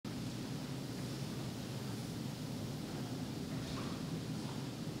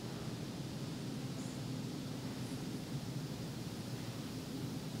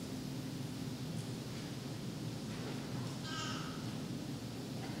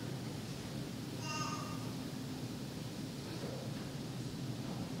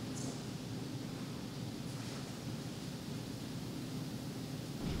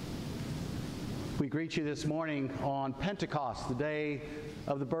We greet you this morning on Pentecost, the day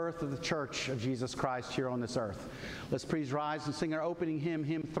of the birth of the Church of Jesus Christ here on this earth. Let's please rise and sing our opening hymn,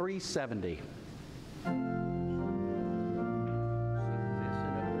 hymn 370.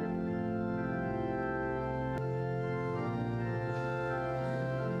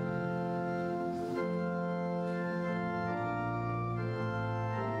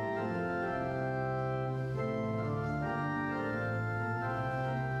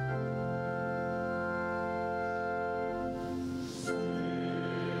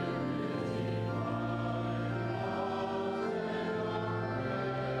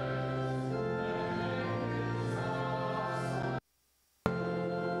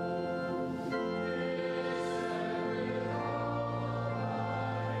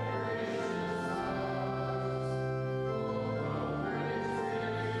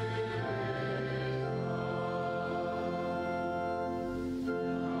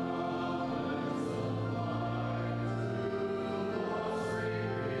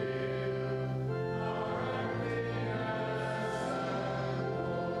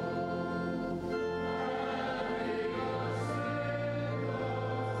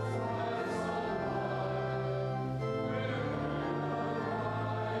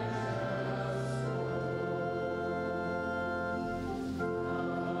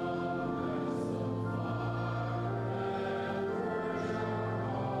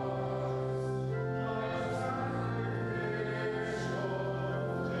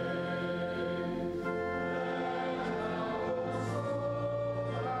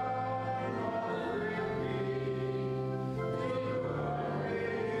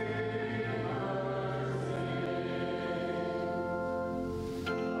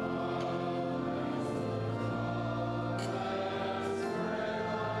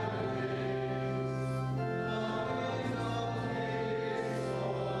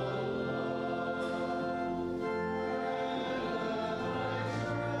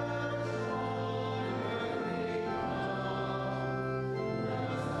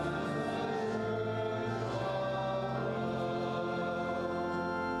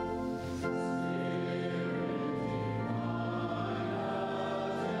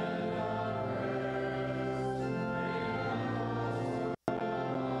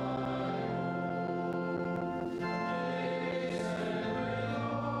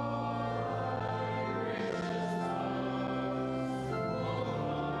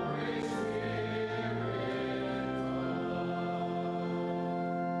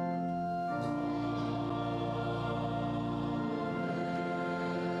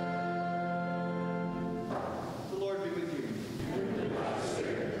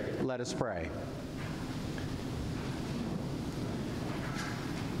 Let us pray.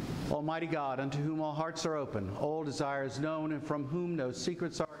 Almighty God, unto whom all hearts are open, all desires known, and from whom no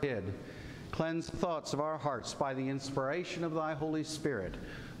secrets are hid, cleanse the thoughts of our hearts by the inspiration of thy Holy Spirit,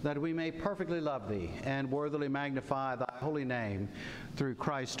 that we may perfectly love thee and worthily magnify thy holy name, through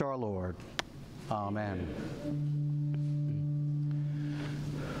Christ our Lord. Amen.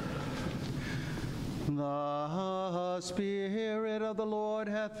 The Spirit of the Lord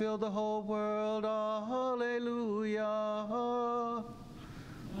hath filled the whole world. Alleluia.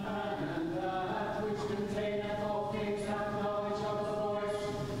 And that which containeth all things hath knowledge of the voice.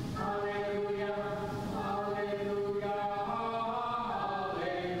 Alleluia. Alleluia.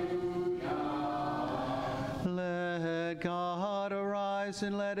 Alleluia. Let God arise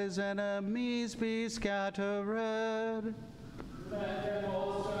and let his enemies be scattered. Let them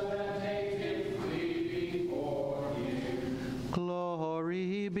also that hate him flee before him.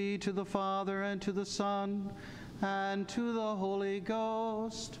 Glory be to the Father, and to the Son, and to the Holy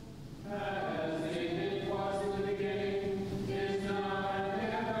Ghost. As it was in the beginning, is now, and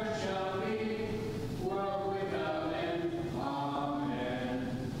ever shall be, world without end.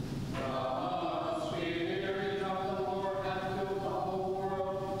 Amen. The Spirit of the Lord hath filled the whole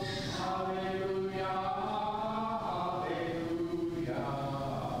world. Alleluia. Alleluia.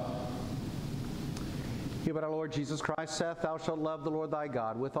 Here but our Lord Jesus Christ saith, Thou shalt love the Lord thy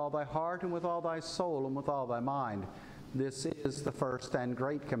God with all thy heart, and with all thy soul, and with all thy mind. This is the first and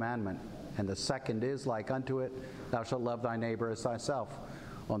great commandment. And the second is like unto it, Thou shalt love thy neighbor as thyself.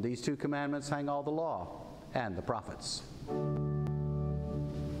 On these two commandments hang all the law and the prophets.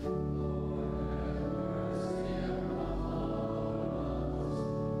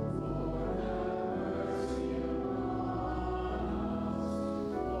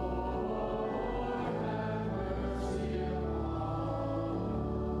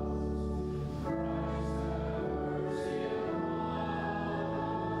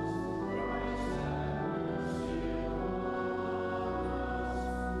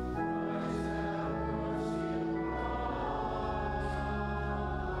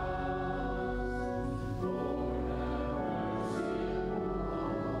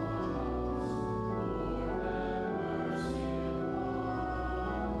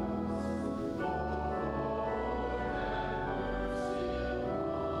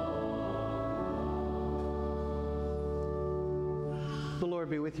 The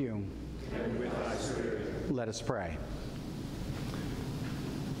Lord be with you. And with thy spirit. Let us pray.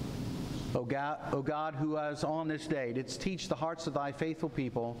 O God, who has on this day didst teach the hearts of thy faithful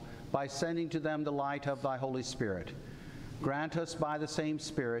people by sending to them the light of thy Holy Spirit, grant us by the same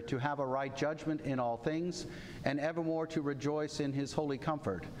Spirit to have a right judgment in all things, and evermore to rejoice in his holy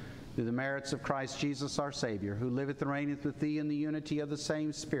comfort, through the merits of Christ Jesus our Savior, who liveth and reigneth with thee in the unity of the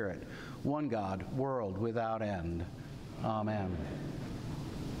same Spirit, one God, world without end. Amen.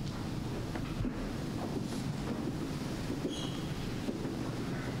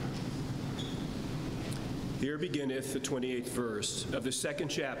 Here beginneth the 28th verse of the second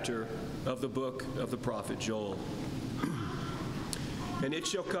chapter of the book of the prophet Joel. And it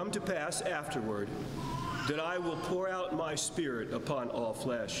shall come to pass afterward that I will pour out my spirit upon all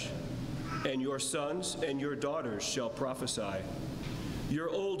flesh, and your sons and your daughters shall prophesy.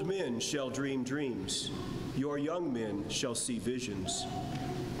 Your old men shall dream dreams, your young men shall see visions.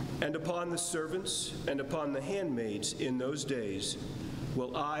 And upon the servants and upon the handmaids in those days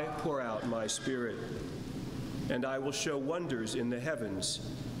will I pour out my spirit. And I will show wonders in the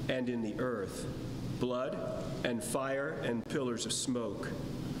heavens and in the earth, blood and fire and pillars of smoke.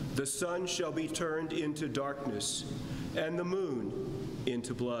 The sun shall be turned into darkness, and the moon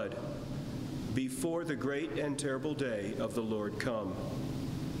into blood, before the great and terrible day of the Lord come.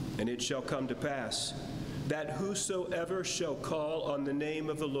 And it shall come to pass that whosoever shall call on the name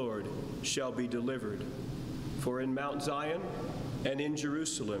of the Lord shall be delivered. For in Mount Zion and in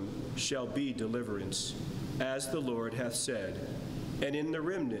Jerusalem shall be deliverance, as the Lord hath said, and in the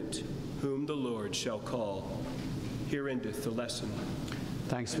remnant whom the Lord shall call. Here endeth the lesson.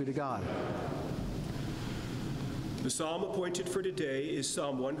 Thanks be to God. The psalm appointed for today is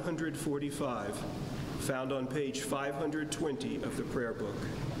Psalm 145, found on page 520 of the prayer book.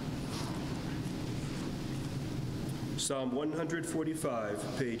 Psalm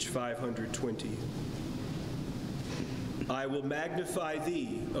 145, page 520. I will magnify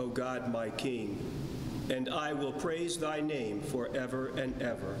thee, O God my King, and I will praise thy name forever and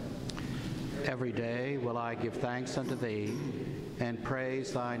ever. Every day will I give thanks unto thee, and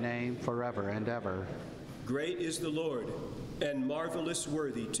praise thy name forever and ever. Great is the Lord, and marvelous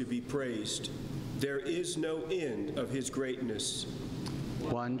worthy to be praised. There is no end of his greatness.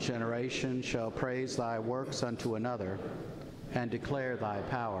 One generation shall praise thy works unto another, and declare thy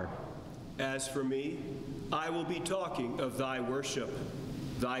power. As for me, I will be talking of thy worship,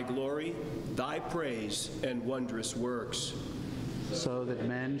 thy glory, thy praise, and wondrous works. So that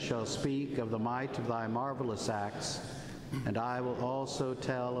men shall speak of the might of thy marvelous acts, and I will also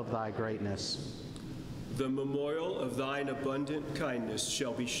tell of thy greatness. The memorial of thine abundant kindness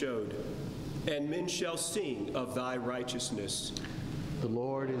shall be showed, and men shall sing of thy righteousness. The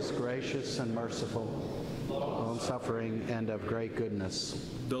Lord is gracious and merciful, long-suffering, and of great goodness.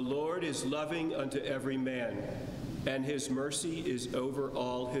 The Lord is loving unto every man, and his mercy is over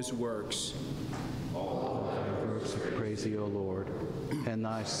all his works. All thy works praise thee, O Lord, and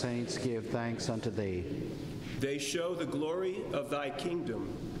thy saints give thanks unto thee. They show the glory of thy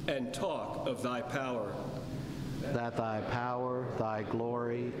kingdom, and talk of thy power. That thy power, thy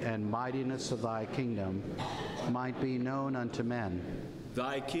glory, and mightiness of thy kingdom might be known unto men.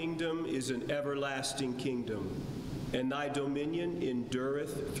 Thy kingdom is an everlasting kingdom, and thy dominion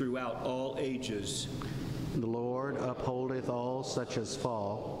endureth throughout all ages. The Lord upholdeth all such as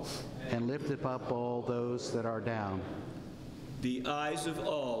fall, and lifteth up all those that are down. The eyes of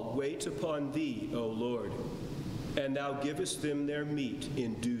all wait upon thee, O Lord, and thou givest them their meat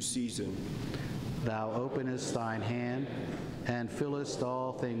in due season. Thou openest thine hand, and fillest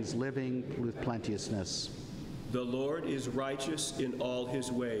all things living with plenteousness. The Lord is righteous in all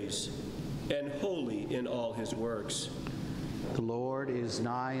his ways, and holy in all his works. The Lord is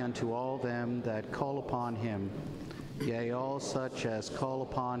nigh unto all them that call upon him, yea, all such as call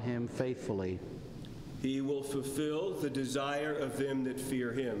upon him faithfully. He will fulfill the desire of them that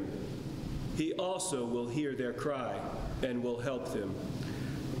fear him. He also will hear their cry, and will help them.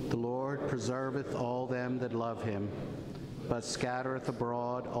 The Lord preserveth all them that love him, but scattereth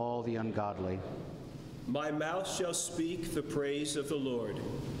abroad all the ungodly. My mouth shall speak the praise of the Lord,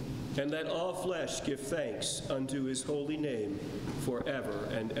 and let all flesh give thanks unto his holy name forever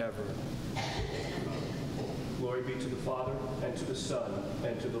and ever. Glory be to the Father, and to the Son,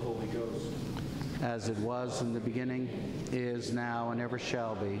 and to the Holy Ghost. As it was in the beginning, is now, and ever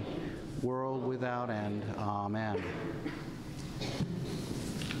shall be, world without end. Amen.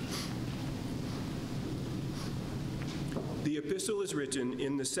 The epistle is written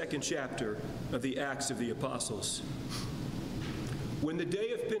in the second chapter of the Acts of the Apostles. When the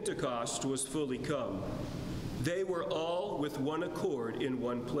day of Pentecost was fully come, They were all with one accord in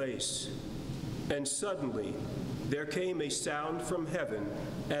one place. And suddenly there came a sound from heaven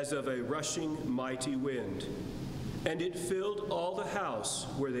as of a rushing mighty wind, and it filled all the house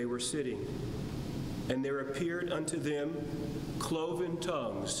where they were sitting. And there appeared unto them cloven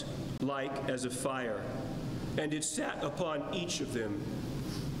tongues like as of fire, and it sat upon each of them.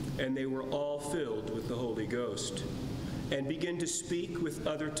 And they were all filled with the Holy Ghost, and began to speak with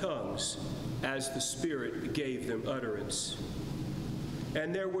other tongues, as the Spirit gave them utterance.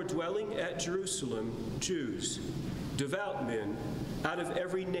 And there were dwelling at Jerusalem Jews, devout men, out of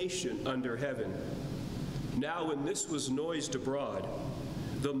every nation under heaven. Now when this was noised abroad,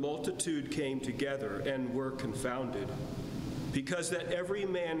 the multitude came together and were confounded, because that every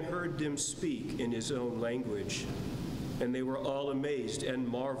man heard them speak in his own language. And they were all amazed and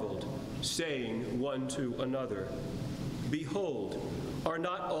marveled, saying one to another, Behold, are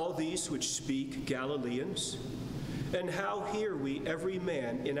not all these which speak Galileans? And how hear we every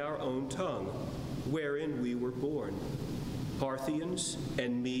man in our own tongue, wherein we were born? Parthians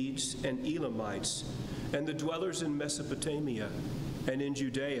and Medes and Elamites, and the dwellers in Mesopotamia, and in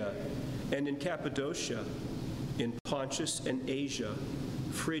Judea, and in Cappadocia, in Pontus and Asia,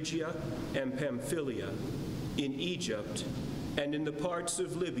 Phrygia and Pamphylia, in Egypt, and in the parts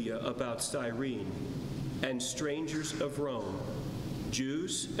of Libya about Cyrene, and strangers of Rome,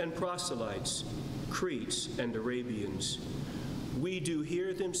 Jews and proselytes, Cretes and Arabians. We do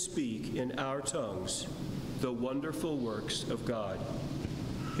hear them speak in our tongues the wonderful works of God.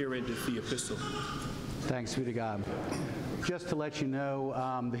 Here endeth the epistle. Thanks be to God. Just to let you know,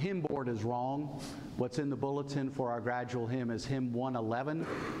 the hymn board is wrong. What's in the bulletin for our gradual hymn is hymn 111,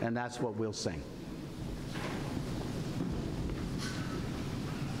 and that's what we'll sing.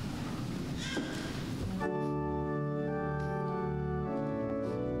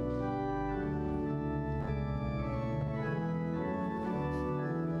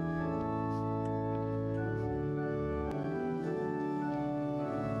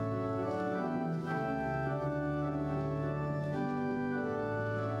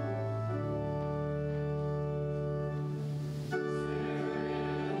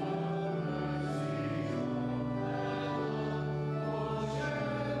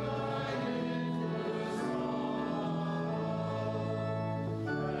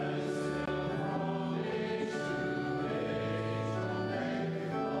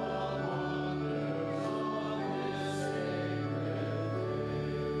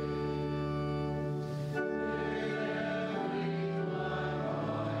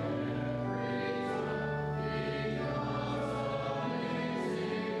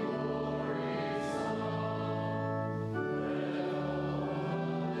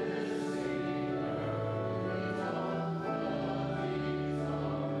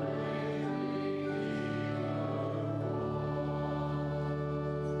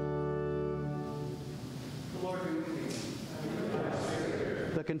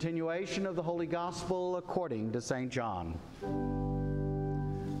 The continuation of the Holy Gospel according to St. John.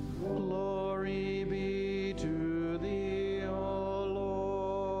 Glory be to thee, O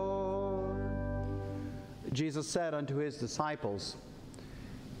Lord. Jesus said unto his disciples,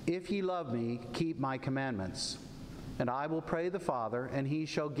 If ye love me, keep my commandments. And I will pray the Father, and he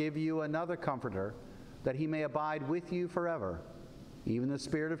shall give you another Comforter, that he may abide with you forever, even the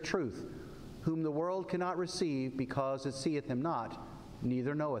Spirit of truth, whom the world cannot receive, because it seeth him not,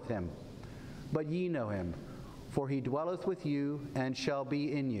 neither knoweth him. But ye know him, for he dwelleth with you, and shall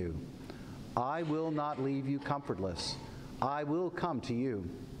be in you. I will not leave you comfortless. I will come to you.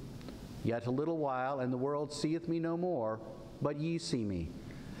 Yet a little while, and the world seeth me no more, but ye see me.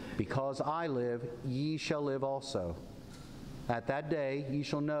 Because I live, ye shall live also. At that day ye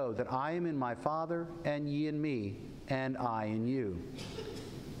shall know that I am in my Father, and ye in me, and I in you.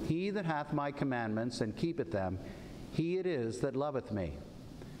 He that hath my commandments, and keepeth them, he it is that loveth me.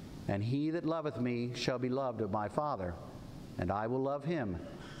 And he that loveth me shall be loved of my Father, and I will love him,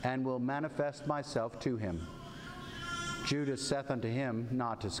 and will manifest myself to him. Judas saith unto him,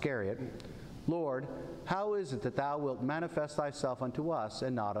 not Iscariot, Lord, how is it that thou wilt manifest thyself unto us,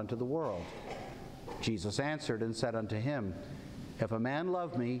 and not unto the world? Jesus answered and said unto him, If a man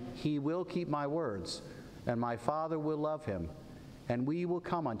love me, he will keep my words, and my Father will love him, and we will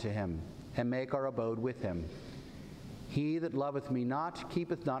come unto him, and make our abode with him. He that loveth me not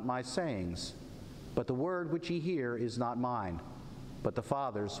keepeth not my sayings, but the word which ye hear is not mine, but the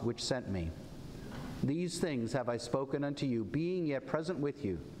Father's which sent me. These things have I spoken unto you, being yet present with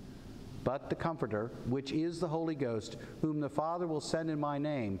you. But the Comforter, which is the Holy Ghost, whom the Father will send in my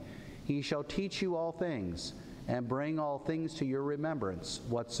name, he shall teach you all things, and bring all things to your remembrance,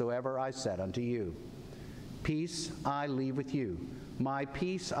 whatsoever I said unto you. Peace I leave with you. My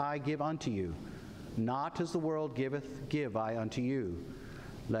peace I give unto you. Not as the world giveth, give I unto you.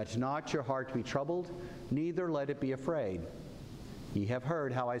 Let not your heart be troubled, neither let it be afraid. Ye have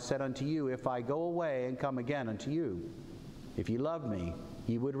heard how I said unto you, if I go away and come again unto you, if ye loved me,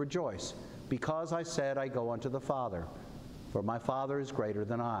 ye would rejoice, because I said, I go unto the Father, for my Father is greater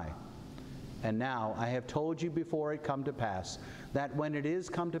than I. And now I have told you before it come to pass, that when it is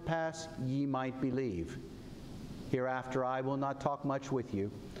come to pass, ye might believe. Hereafter I will not talk much with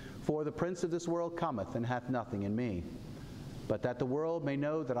you, for the prince of this world cometh, and hath nothing in me. But that the world may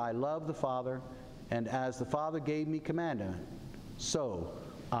know that I love the Father, and as the Father gave me commandment, so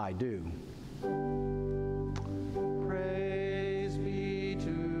I do. Praise be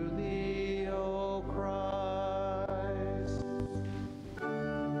to thee, O Christ.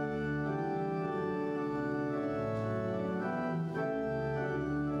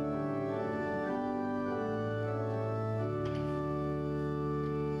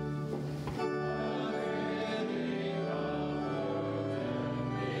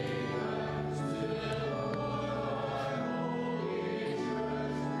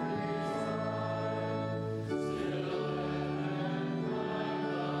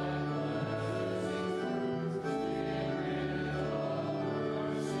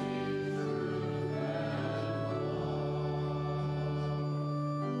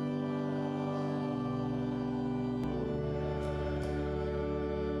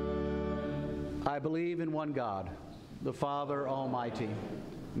 I believe in one God, the Father Almighty,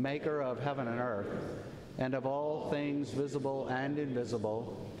 maker of heaven and earth, and of all things visible and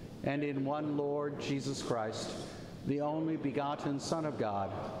invisible, and in one Lord Jesus Christ, the only begotten Son of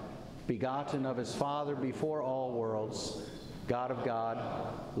God, begotten of his Father before all worlds, God of God,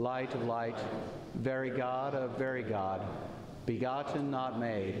 light of light, very God of very God, begotten, not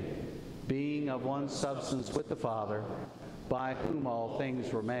made, being of one substance with the Father, by whom all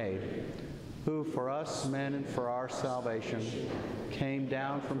things were made, who for us men and for our salvation came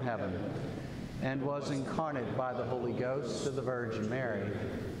down from heaven, and was incarnate by the Holy Ghost of the Virgin Mary,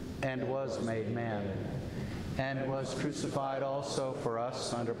 and was made man, and was crucified also for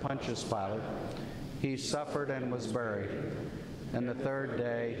us under Pontius Pilate. He suffered and was buried, and the third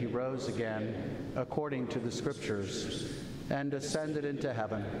day he rose again, according to the Scriptures, and ascended into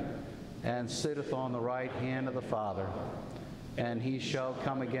heaven, and sitteth on the right hand of the Father. And he shall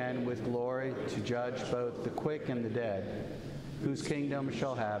come again with glory to judge both the quick and the dead, whose kingdom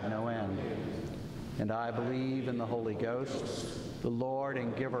shall have no end. And I believe in the Holy Ghost, the Lord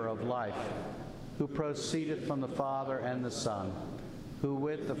and giver of life, who proceedeth from the Father and the Son, who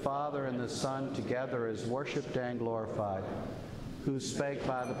with the Father and the Son together is worshipped and glorified, who spake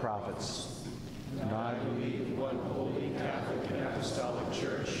by the prophets. And I believe in one holy Catholic and Apostolic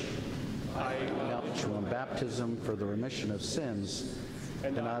Church. I acknowledge one baptism for the remission of sins,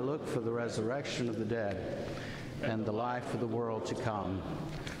 and I look for the resurrection of the dead and the life of the world to come.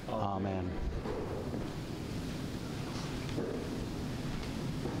 Amen.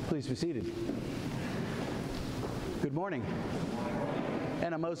 Please be seated. Good morning.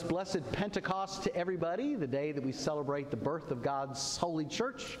 And a most blessed Pentecost to everybody, the day that we celebrate the birth of God's holy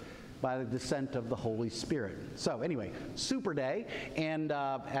church by the descent of the Holy Spirit. So anyway, super day, and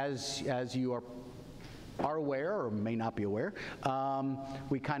as you are aware, or may not be aware,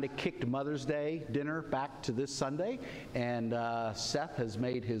 we kind of kicked Mother's Day dinner back to this Sunday, and Seth has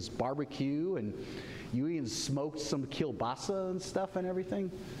made his barbecue, and you even smoked some kielbasa and stuff and everything.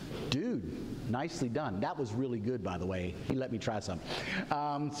 Dude, nicely done. That was really good, by the way. He let me try some.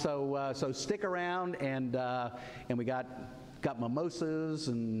 So stick around, and we got mimosas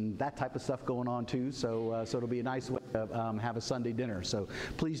and that type of stuff going on too, so it'll be a nice way to have a Sunday dinner. So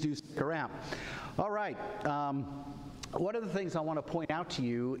please do stick around. All right. One of the things I want to point out to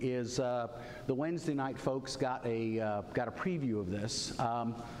you is the Wednesday night folks got a preview of this.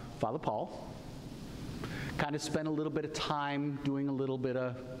 Father Paul kind of spent a little bit of time doing a little bit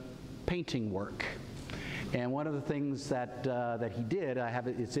of painting work. And one of the things that he did,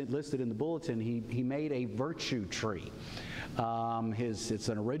 it's listed in the bulletin, he made a virtue tree. It's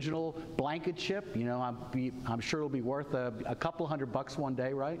an original blanket chip. You know, I'm sure it'll be worth a couple $100 one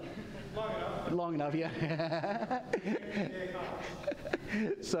day, right? Long enough, yeah.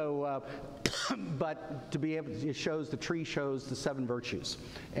 So, but to be able, the tree shows the 7 virtues,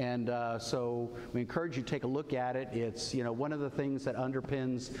 and so we encourage you to take a look at it. It's, you know, one of the things that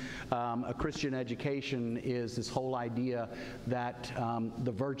underpins a Christian education is this whole idea that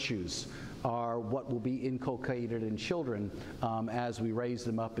the virtues, are what will be inculcated in children as we raise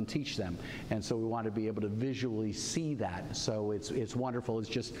them up and teach them. And so we want to be able to visually see that. So it's wonderful. It's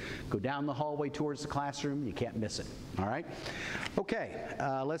just go down the hallway towards the classroom. You can't miss it. All right? Okay,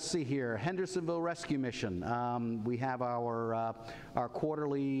 let's see here. Hendersonville Rescue Mission. We have our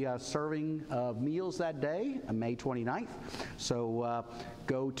quarterly serving of meals that day, May 29th. So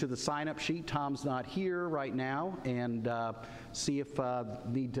go to the sign-up sheet. Tom's not here right now, and see if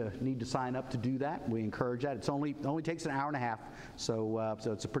need to sign up to do that. We encourage that. It only takes an hour and a half, so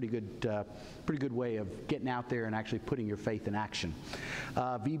it's a pretty good way of getting out there and actually putting your faith in action.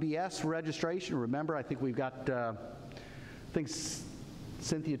 VBS registration. Remember, I think we've got. I think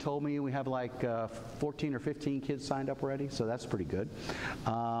Cynthia told me we have like 14 or 15 kids signed up already, so that's pretty good.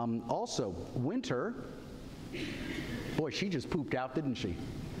 Also, Winter. Boy, she just pooped out, didn't she?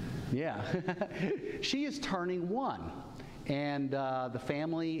 Yeah. She is turning 1. And the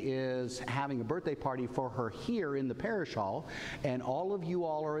family is having a birthday party for her here in the parish hall, and all of you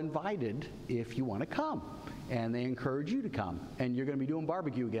all are invited if you want to come. And they encourage you to come. And you're going to be doing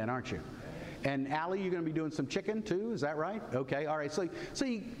barbecue again, aren't you? And Allie, you're going to be doing some chicken too, is that right? Okay, all right. So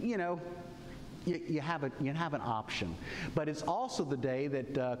you know, you have an option. But it's also the day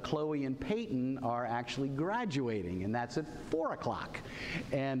that Chloe and Peyton are actually graduating, and that's at 4 o'clock.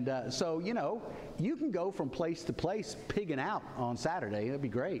 And so, you know, you can go from place to place pigging out on Saturday. That'd be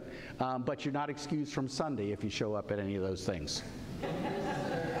great. But you're not excused from Sunday if you show up at any of those things.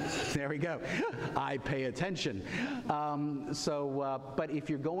 There we go. I pay attention. But if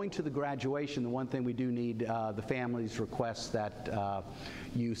you're going to the graduation, the one thing we do need, the families request that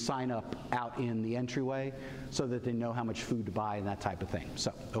you sign up out in the entryway so that they know how much food to buy and that type of thing.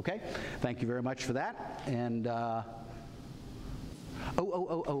 So, okay. Thank you very much for that. And, I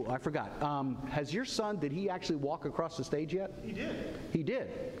forgot. Has your son, did he actually walk across the stage yet? He did. He did?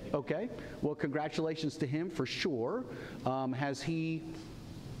 Okay. Well, congratulations to him for sure. Has he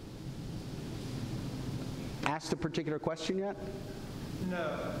asked a particular question yet?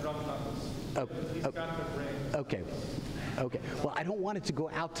 No, drum knuckles. Oh, He's got the ring. okay. Okay. Well, I don't want it to go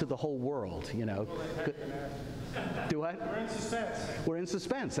out to the whole world, you know. Do what? We're in suspense. We're in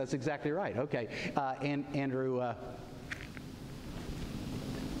suspense. That's exactly right. Okay. And Andrew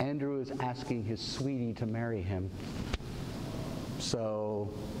is asking his sweetie to marry him.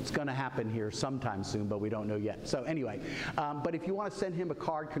 So it's going to happen here sometime soon, but we don't know yet. So anyway, but if you want to send him a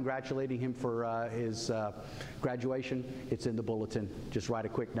card congratulating him for his graduation, it's in the bulletin. Just write a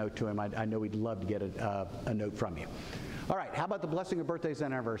quick note to him. I know he'd love to get a note from you. All right, how about the blessing of birthdays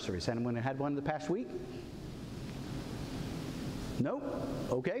and anniversaries? Anyone had one the past week? No?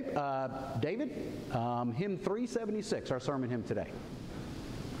 Okay. David, hymn 376, our sermon hymn today.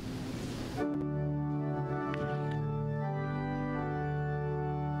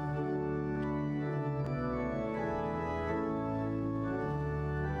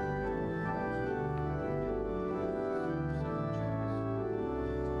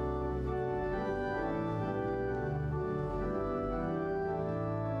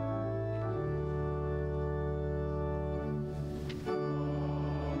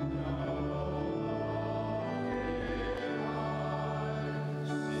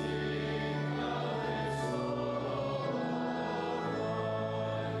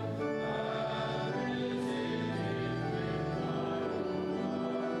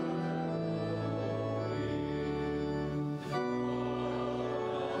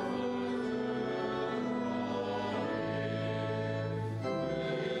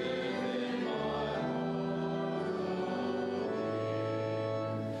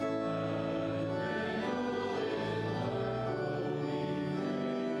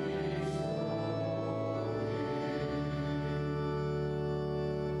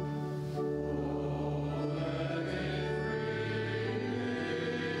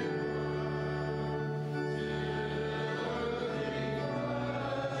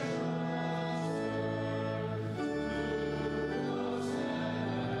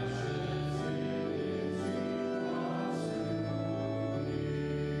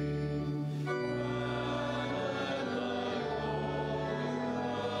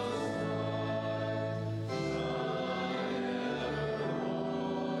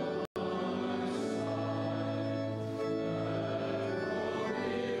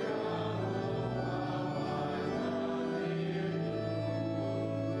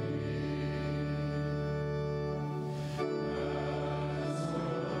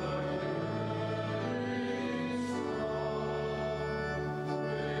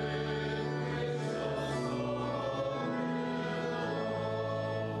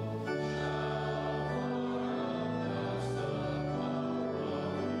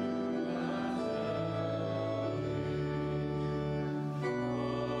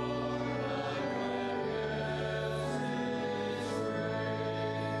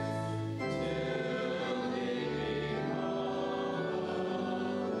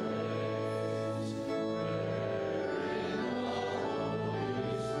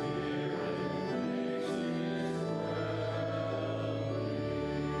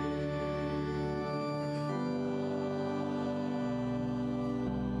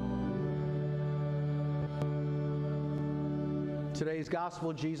 Today's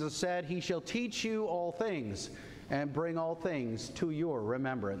gospel, Jesus said, "He shall teach you all things and bring all things to your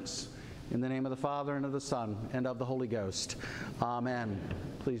remembrance." In the name of the Father, and of the Son, and of the Holy Ghost. Amen.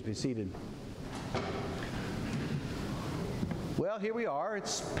 Please be seated. Well, here we are.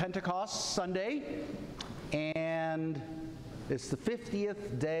 It's Pentecost Sunday, and it's the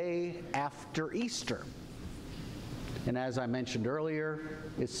 50th day after Easter. And as I mentioned earlier,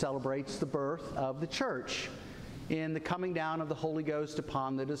 it celebrates the birth of the church in the coming down of the Holy Ghost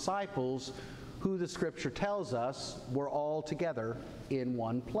upon the disciples, who the Scripture tells us were all together in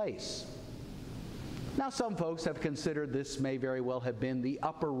one place. Now, some folks have considered this may very well have been the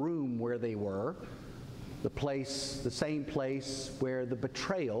upper room where they were, the same place where the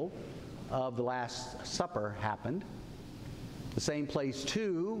betrayal of the Last Supper happened, the same place,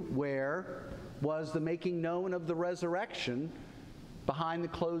 too, where was the making known of the resurrection behind the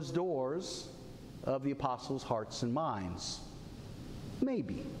closed doors of the apostles' hearts and minds.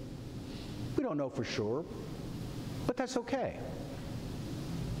 Maybe. We don't know for sure, but that's okay.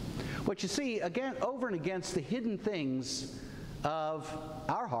 What you see, again, over and against the hidden things of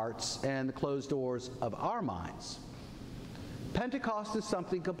our hearts and the closed doors of our minds, Pentecost is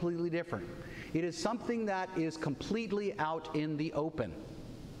something completely different. It is something that is completely out in the open.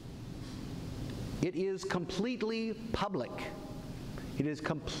 It is completely public. It is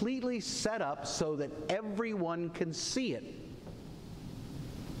completely set up so that everyone can see it.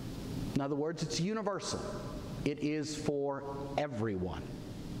 In other words, it's universal. It is for everyone.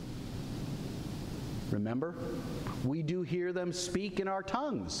 Remember, we do hear them speak in our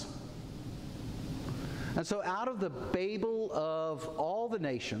tongues. And so out of the babel of all the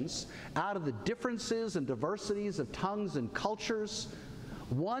nations, out of the differences and diversities of tongues and cultures,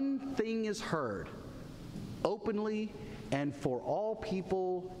 one thing is heard openly and for all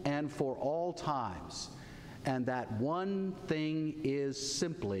people and for all times. And that one thing is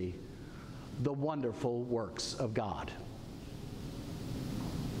simply the wonderful works of God.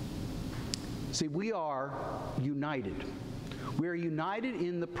 See, we are united. We are united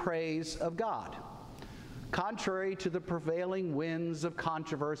in the praise of God. Contrary to the prevailing winds of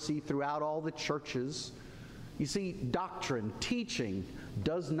controversy throughout all the churches, you see, doctrine, teaching,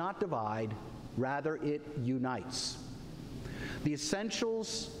 does not divide, rather it unites. The essential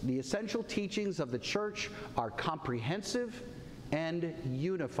teachings of the church are comprehensive and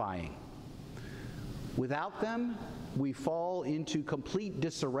unifying. Without them, we fall into complete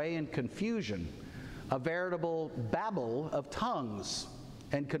disarray and confusion, a veritable babel of tongues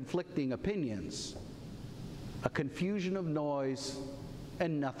and conflicting opinions, a confusion of noise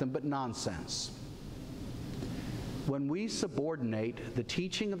and nothing but nonsense. When we subordinate the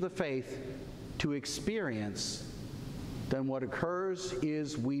teaching of the faith to experience, then what occurs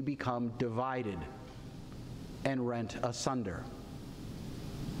is we become divided and rent asunder.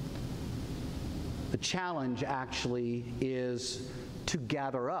 The challenge actually is to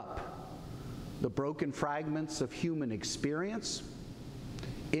gather up the broken fragments of human experience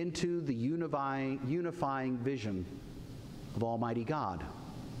into the unifying vision of Almighty God.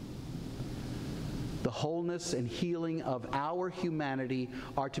 The wholeness and healing of our humanity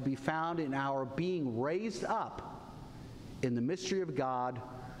are to be found in our being raised up in the mystery of God,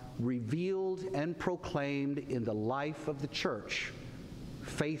 revealed and proclaimed in the life of the church,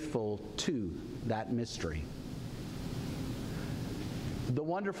 faithful to that mystery. The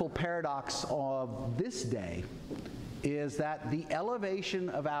wonderful paradox of this day is that the elevation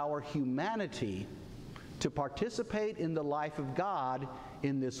of our humanity to participate in the life of God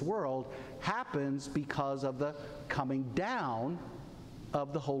in this world happens because of the coming down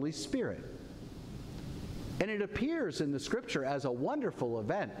of the Holy Spirit. And it appears in the Scripture as a wonderful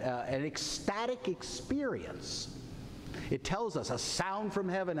event, an ecstatic experience. It tells us a sound from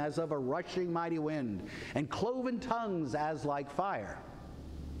heaven as of a rushing mighty wind, and cloven tongues as like fire,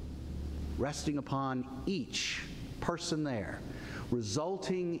 resting upon each person there,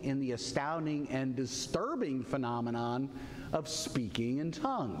 resulting in the astounding and disturbing phenomenon of speaking in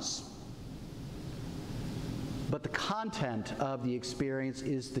tongues. But the content of the experience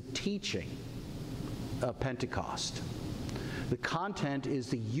is the teaching of Pentecost. The content is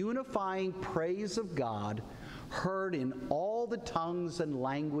the unifying praise of God heard in all the tongues and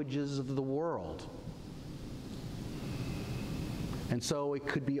languages of the world. And so it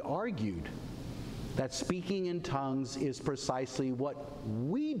could be argued that speaking in tongues is precisely what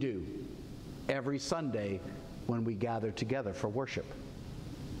we do every Sunday when we gather together for worship.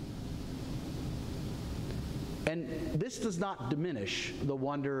 And this does not diminish the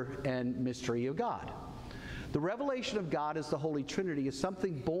wonder and mystery of God. The revelation of God as the Holy Trinity is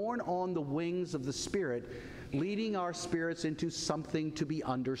something born on the wings of the Spirit leading our spirits into something to be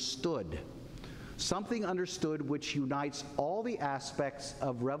understood. Something understood which unites all the aspects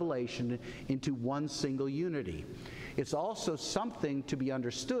of revelation into one single unity. It's also something to be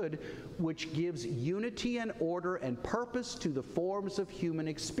understood which gives unity and order and purpose to the forms of human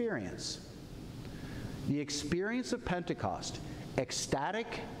experience. The experience of Pentecost,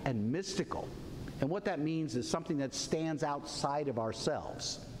 ecstatic and mystical, and what that means is something that stands outside of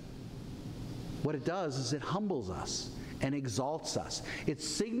ourselves. What it does is it humbles us and exalts us. It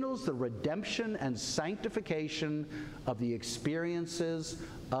signals the redemption and sanctification of the experiences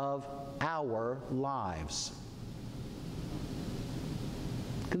of our lives.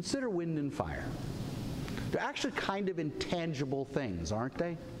 Consider wind and fire. They're actually kind of intangible things, aren't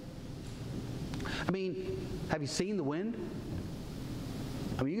they? I mean, have you seen the wind?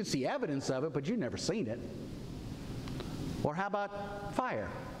 I mean, you can see evidence of it, but you've never seen it. Or how about fire?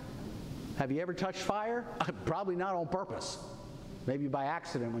 Have you ever touched fire? Probably not on purpose. Maybe by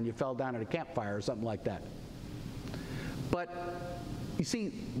accident when you fell down at a campfire or something like that. But you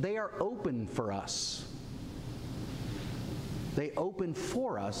see, they are open for us. They open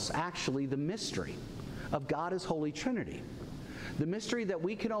for us, actually, the mystery of God as Holy Trinity. The mystery that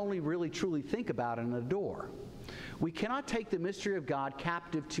we can only really truly think about and adore. We cannot take the mystery of God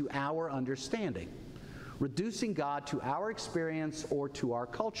captive to our understanding, reducing God to our experience or to our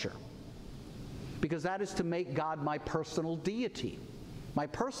culture. Because that is to make God my personal deity, my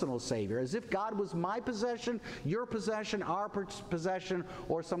personal Savior, as if God was my possession, your possession, our possession,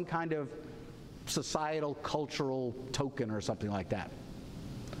 or some kind of societal, cultural token or something like that.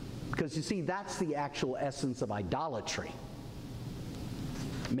 Because you see, that's the actual essence of idolatry,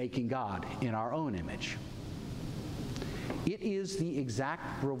 making God in our own image. It is the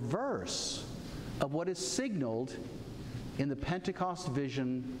exact reverse of what is signaled in the Pentecost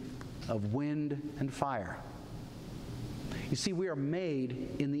vision of wind and fire. You see, we are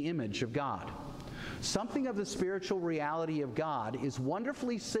made in the image of God. Something of the spiritual reality of God is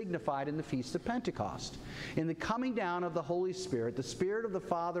wonderfully signified in the Feast of Pentecost, in the coming down of the Holy Spirit, the Spirit of the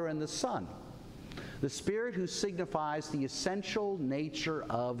Father and the Son, the Spirit who signifies the essential nature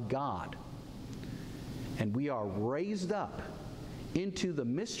of God. And we are raised up into the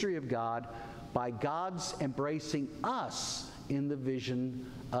mystery of God by God's embracing us in the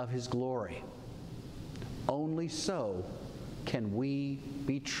vision of His glory. Only so can we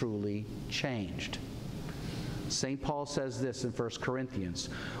be truly changed. St. Paul says this in 1 Corinthians,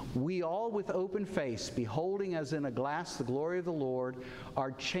 "We all with open face, beholding as in a glass the glory of the Lord,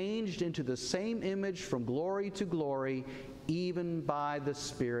 are changed into the same image from glory to glory, even by the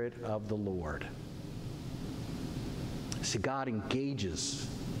Spirit of the Lord." See, God engages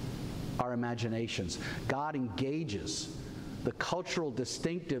our imaginations. God engages the cultural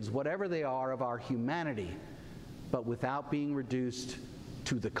distinctives, whatever they are, of our humanity, but without being reduced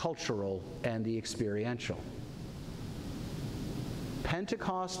to the cultural and the experiential.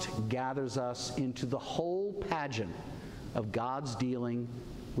 Pentecost gathers us into the whole pageant of God's dealing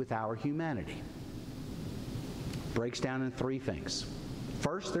with our humanity. Breaks down in three things.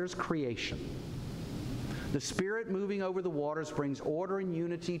 First, there's creation. The Spirit moving over the waters brings order and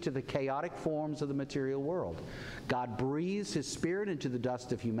unity to the chaotic forms of the material world. God breathes His Spirit into the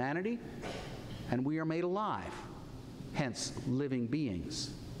dust of humanity, and we are made alive, hence living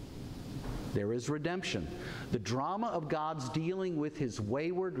beings. There is redemption. The drama of God's dealing with His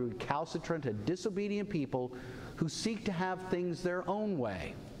wayward, recalcitrant, and disobedient people who seek to have things their own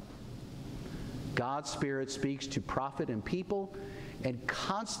way. God's Spirit speaks to prophet and people and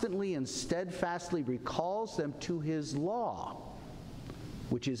constantly and steadfastly recalls them to His law,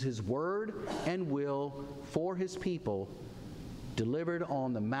 which is His word and will for His people, delivered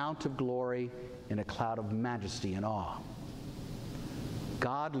on the Mount of Glory in a cloud of majesty and awe.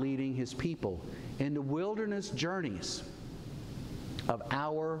 God leading His people into wilderness journeys of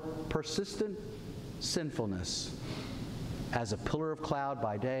our persistent sinfulness as a pillar of cloud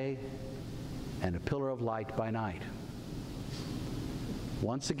by day and a pillar of light by night.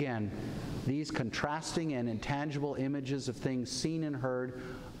 Once again, these contrasting and intangible images of things seen and heard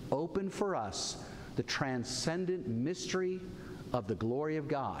open for us the transcendent mystery of the glory of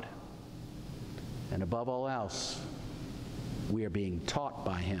God. And above all else, we are being taught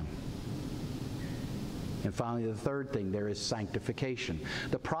by Him. And finally, the third thing, there is sanctification.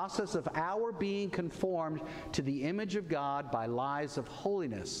 The process of our being conformed to the image of God by lives of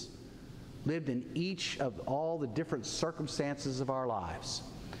holiness lived in each of all the different circumstances of our lives.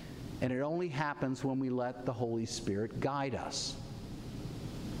 And it only happens when we let the Holy Spirit guide us.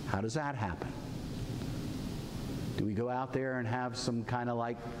 How does that happen? Do we go out there and have some kind of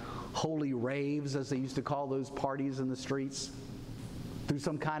like holy raves, as they used to call those parties in the streets, through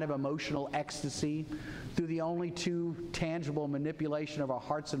some kind of emotional ecstasy, through the only too tangible manipulation of our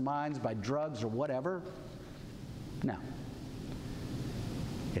hearts and minds by drugs or whatever. No.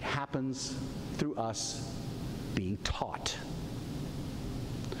 It happens through us being taught.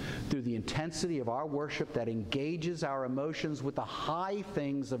 Through the intensity of our worship that engages our emotions with the high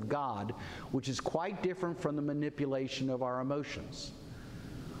things of God, which is quite different from the manipulation of our emotions.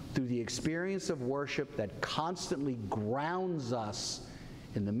 Through the experience of worship that constantly grounds us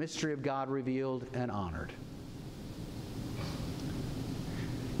in the mystery of God revealed and honored.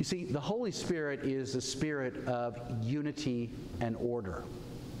 You see, the Holy Spirit is a spirit of unity and order.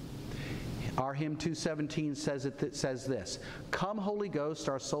 Our hymn 217 says this, "Come, Holy Ghost,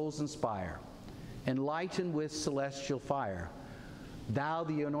 our souls inspire, enlighten with celestial fire. Thou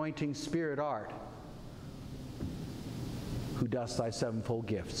the anointing Spirit art, who dost thy sevenfold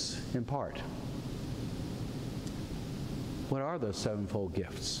gifts impart." What are those sevenfold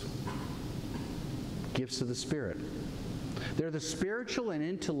gifts? Gifts of the Spirit. They're the spiritual and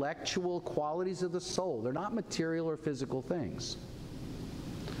intellectual qualities of the soul. They're not material or physical things.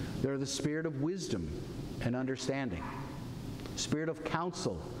 They're the spirit of wisdom and understanding, spirit of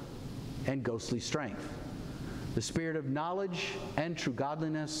counsel and ghostly strength, the spirit of knowledge and true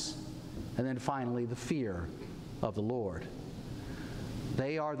godliness, and then finally the fear of the Lord.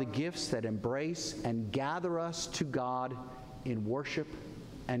 They are the gifts that embrace and gather us to God in worship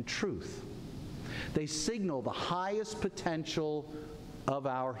and truth. They signal the highest potential of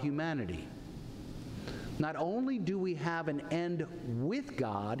our humanity. Not only do we have an end with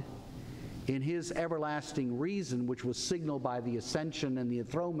God in His everlasting reason, which was signaled by the ascension and the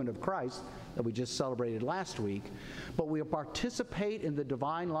enthronement of Christ that we just celebrated last week, but we participate in the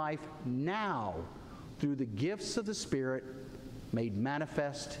divine life now through the gifts of the Spirit made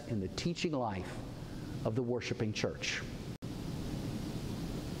manifest in the teaching life of the worshiping church.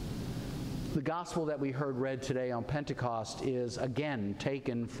 The gospel that we heard read today on Pentecost is again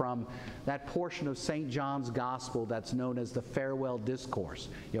taken from that portion of St. John's gospel that's known as the farewell discourse.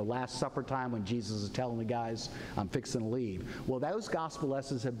 You know, Last Supper time when Jesus is telling the guys, "I'm fixing to leave." Well, those gospel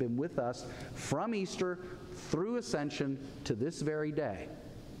lessons have been with us from Easter through Ascension to this very day.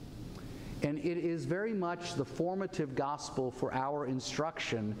 And it is very much the formative gospel for our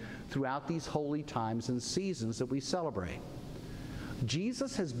instruction throughout these holy times and seasons that we celebrate.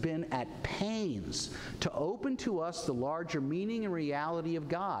 Jesus has been at pains to open to us the larger meaning and reality of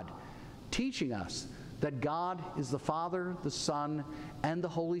God, teaching us that God is the Father, the Son, and the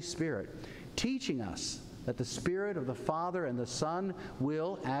Holy Spirit, teaching us that the Spirit of the Father and the Son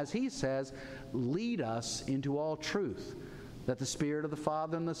will, as He says, lead us into all truth, that the Spirit of the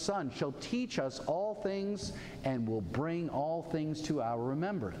Father and the Son shall teach us all things and will bring all things to our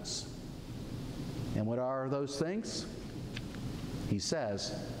remembrance. And what are those things? He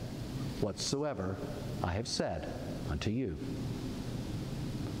says, "Whatsoever I have said unto you."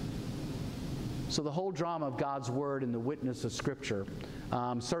 So the whole drama of God's Word and the witness of Scripture,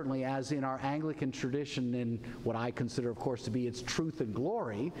 certainly as in our Anglican tradition in what I consider, of course, to be its truth and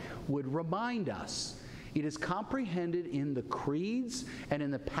glory, would remind us it is comprehended in the creeds and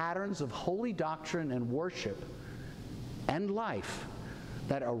in the patterns of holy doctrine and worship and life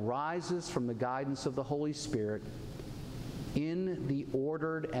that arises from the guidance of the Holy Spirit in the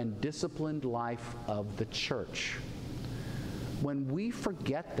ordered and disciplined life of the church. When we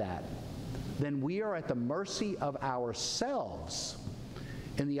forget that, then we are at the mercy of ourselves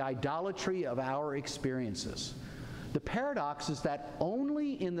in the idolatry of our experiences. The paradox is that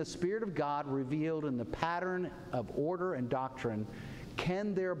only in the Spirit of God revealed in the pattern of order and doctrine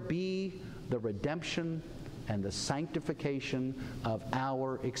can there be the redemption and the sanctification of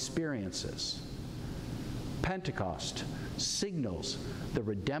our experiences. Pentecost signals the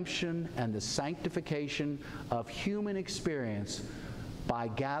redemption and the sanctification of human experience by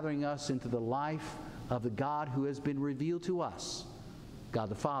gathering us into the life of the God who has been revealed to us, God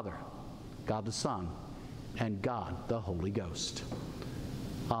the Father, God the Son, and God the Holy Ghost.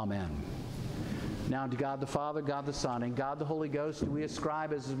 Amen. Now to God the Father, God the Son, and God the Holy Ghost do we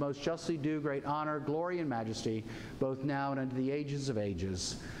ascribe as is most justly due great honor, glory, and majesty, both now and unto the ages of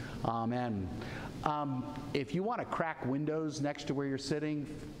ages. Amen. If you want to crack windows next to where you're sitting,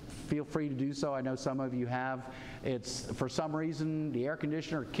 feel free to do so. I know some of you have. It's, for some reason, the air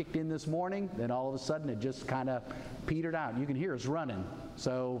conditioner kicked in this morning, then all of a sudden it just kind of petered out. You can hear us running.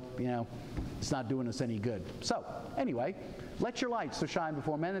 So, you know, it's not doing us any good. So, anyway, let your light so shine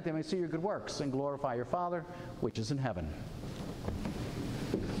before men that they may see your good works and glorify your Father, which is in heaven.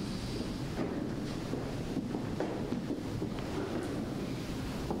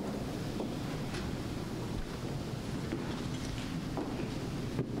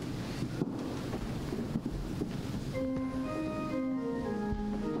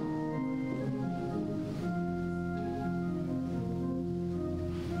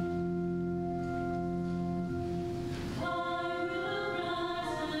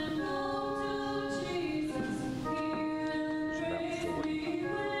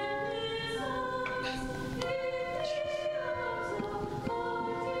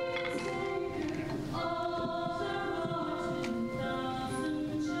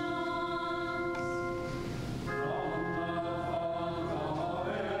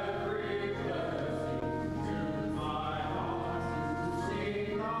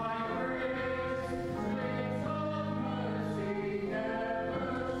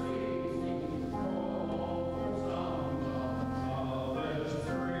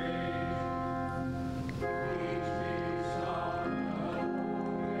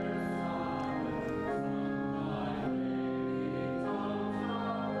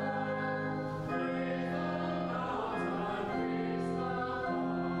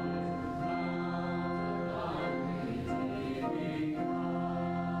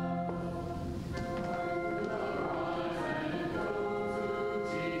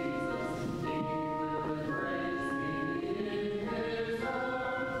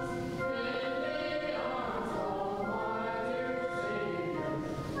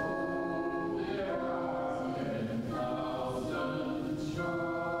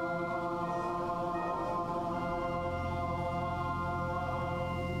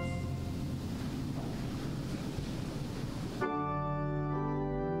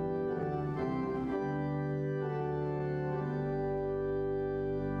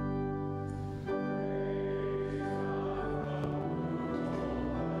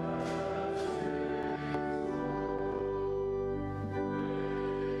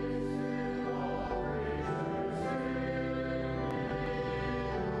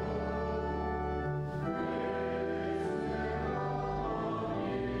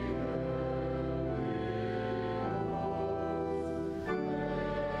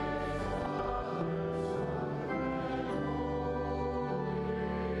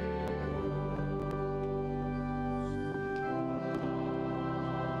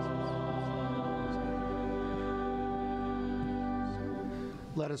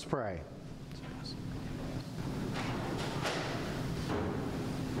 Let us pray.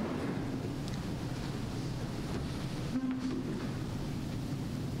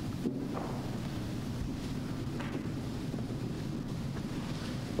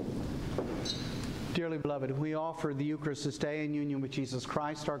 Dearly beloved, we offer the Eucharist this day in union with Jesus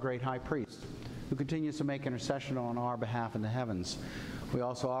Christ, our great high priest, who continues to make intercession on our behalf in the heavens. We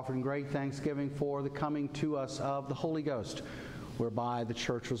also offer in great thanksgiving for the coming to us of the Holy Ghost, whereby the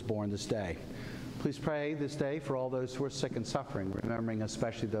Church was born this day. Please pray this day for all those who are sick and suffering, remembering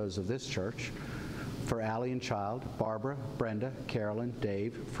especially those of this church, for Allie and Child, Barbara, Brenda, Carolyn,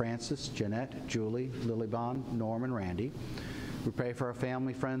 Dave, Francis, Jeanette, Julie, Lilybon, Norm, and Randy. We pray for our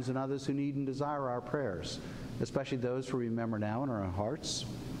family, friends, and others who need and desire our prayers, especially those who remember now in our hearts.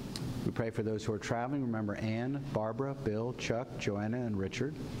 We pray for those who are traveling. Remember Ann, Barbara, Bill, Chuck, Joanna, and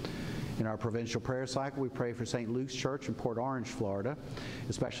Richard. In our provincial prayer cycle, we pray for St. Luke's Church in Port Orange, Florida,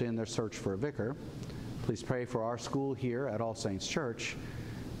 especially in their search for a vicar. Please pray for our school here at All Saints Church.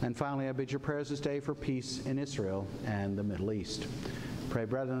 And finally, I bid your prayers this day for peace in Israel and the Middle East. Pray,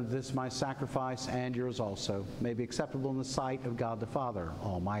 brethren, that this my sacrifice and yours also may be acceptable in the sight of God the Father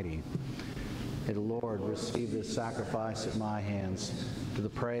Almighty. May the Lord receive this sacrifice at my hands to the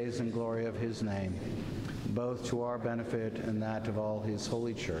praise and glory of his name, both to our benefit and that of all his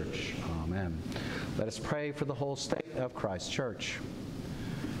holy church. Amen. Let us pray for the whole state of Christ's church.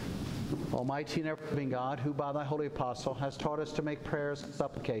 Almighty and ever-living God, who by thy holy apostle has taught us to make prayers and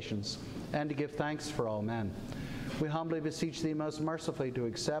supplications and to give thanks for all men, we humbly beseech thee most mercifully to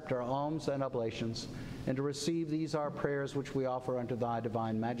accept our alms and oblations, and to receive these our prayers which we offer unto thy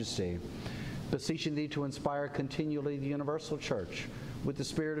divine majesty, beseeching thee to inspire continually the universal church with the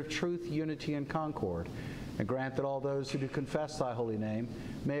spirit of truth, unity, and concord, and grant that all those who do confess thy holy name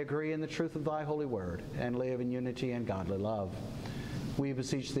may agree in the truth of thy holy word, and live in unity and godly love. We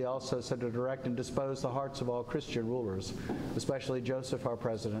beseech thee also so to direct and dispose the hearts of all Christian rulers, especially Joseph our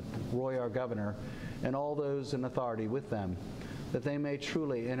president, Roy our governor, and all those in authority with them, that they may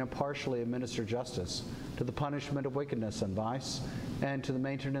truly and impartially administer justice to the punishment of wickedness and vice, and to the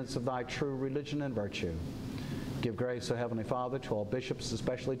maintenance of thy true religion and virtue. Give grace, O Heavenly Father, to all bishops,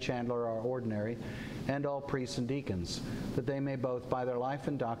 especially Chandler our ordinary, and all priests and deacons, that they may both by their life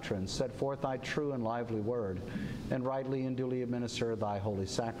and doctrine set forth thy true and lively word, and rightly and duly administer thy holy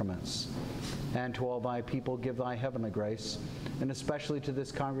sacraments. And to all thy people give thy heavenly grace, and especially to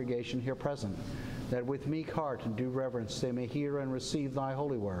this congregation here present, that with meek heart and due reverence they may hear and receive thy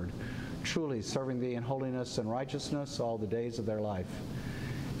holy word, truly serving thee in holiness and righteousness all the days of their life.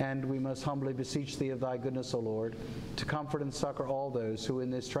 And we most humbly beseech thee of thy goodness, O Lord, to comfort and succor all those who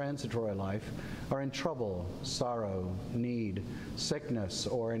in this transitory life are in trouble, sorrow, need, sickness,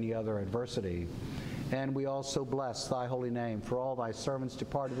 or any other adversity. And we also bless thy holy name for all thy servants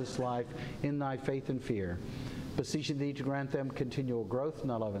departed this life in thy faith and fear, beseeching thee to grant them continual growth in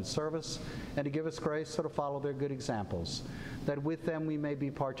thy love and service, and to give us grace so to follow their good examples, that with them we may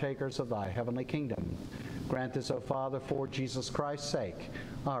be partakers of thy heavenly kingdom. Grant this, O Father, for Jesus Christ's sake,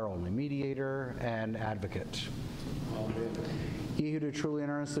 our only mediator and advocate. Amen. Ye who do truly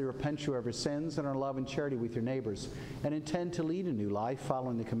and earnestly repent you of your sins and are in love and charity with your neighbors, and intend to lead a new life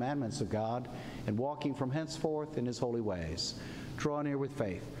following the commandments of God and walking from henceforth in his holy ways, draw near with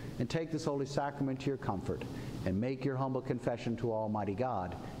faith and take this holy sacrament to your comfort, and make your humble confession to Almighty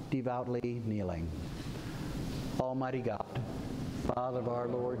God, devoutly kneeling. Almighty God, Father of our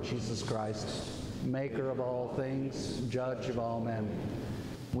Lord Jesus Christ, maker of all things, judge of all men,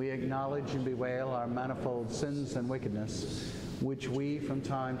 we acknowledge and bewail our manifold sins and wickedness, which we from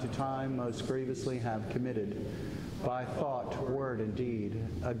time to time most grievously have committed, by thought, word, and deed,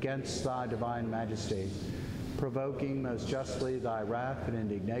 against thy divine majesty, provoking most justly thy wrath and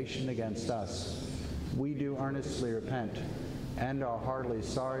indignation against us. We do earnestly repent, and are heartily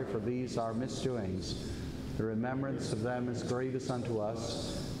sorry for these our misdoings. The remembrance of them is grievous unto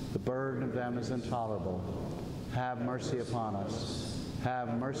us, the burden of them is intolerable. Have mercy upon us.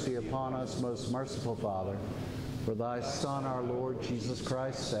 Have mercy upon us, most merciful Father, for thy Son, our Lord Jesus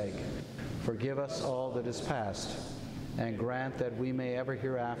Christ's sake. Forgive us all that is past, and grant that we may ever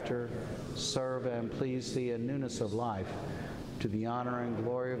hereafter serve and please thee in newness of life, to the honor and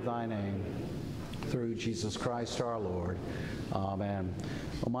glory of thy name, through Jesus Christ our Lord. Amen.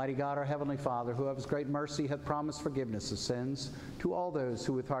 Almighty God, our heavenly Father, who of his great mercy hath promised forgiveness of sins to all those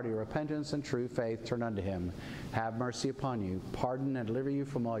who with hearty repentance and true faith turn unto him, have mercy upon you, pardon and deliver you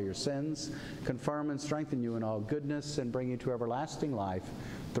from all your sins, confirm and strengthen you in all goodness, and bring you to everlasting life,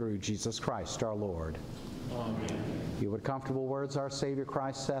 through Jesus Christ our Lord. Amen. Hear what comfortable words our Savior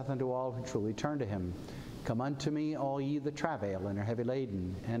Christ saith unto all who truly turn to him. Come unto me, all ye that travail and are heavy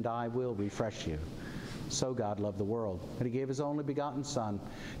laden, and I will refresh you. So God loved the world, that he gave his only begotten Son,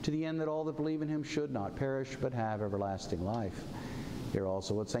 to the end that all that believe in him should not perish, but have everlasting life. Hear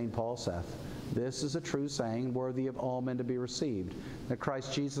also what St. Paul saith, this is a true saying, worthy of all men to be received, that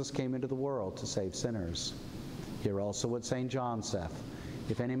Christ Jesus came into the world to save sinners. Hear also what St. John saith,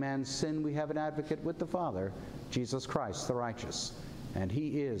 if any man sin, we have an advocate with the Father, Jesus Christ the righteous, and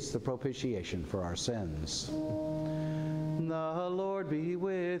he is the propitiation for our sins. The Lord be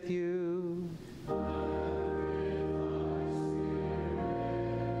with you.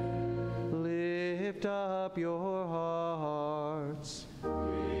 Lift up your hearts.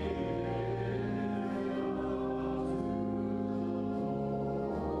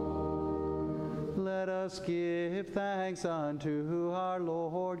 Let us give thanks unto our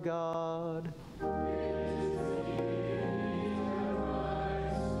Lord God.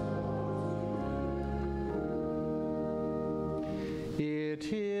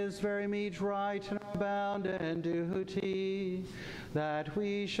 It is very meet, right, and our bounden duty, that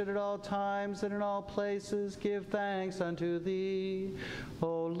we should at all times and in all places give thanks unto Thee,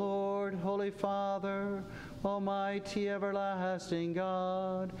 O Lord, Holy Father, Almighty everlasting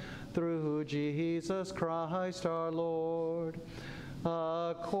God, through Jesus Christ our Lord,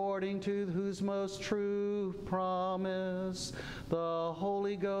 according to whose most true promise the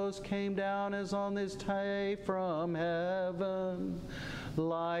Holy Ghost came down as on this day from heaven,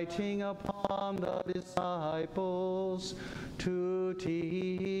 lighting upon the disciples to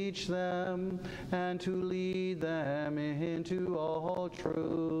teach them and to lead them into all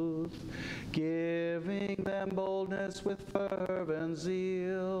truth, giving them boldness with fervent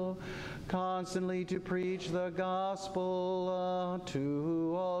zeal, constantly to preach the gospel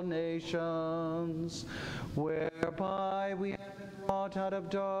to all nations, whereby we have been brought out of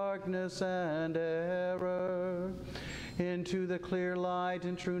darkness and error into the clear light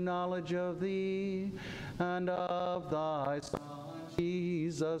and true knowledge of Thee and of Thy Son,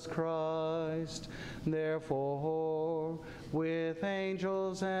 Jesus Christ. Therefore, with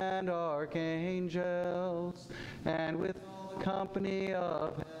angels and archangels, and with all the company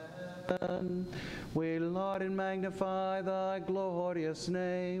of heaven, we laud and magnify Thy glorious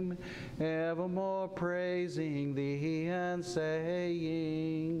name, evermore praising Thee and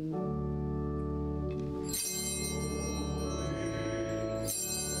saying,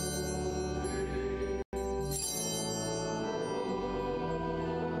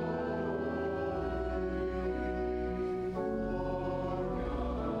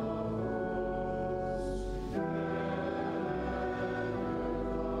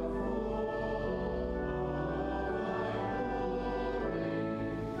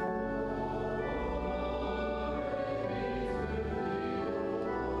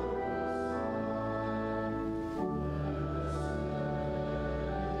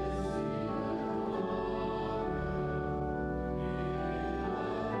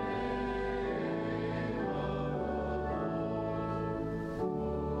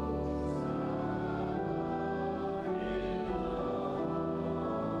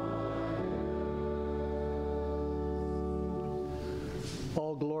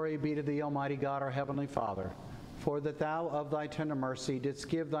 all glory be to Thee, Almighty God, our Heavenly Father, for that Thou of Thy tender mercy didst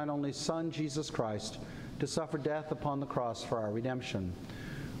give Thine only Son, Jesus Christ, to suffer death upon the cross for our redemption,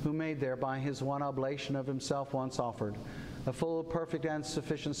 who made thereby His one oblation of Himself once offered, a full, perfect, and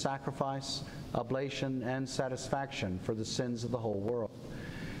sufficient sacrifice, oblation, and satisfaction for the sins of the whole world,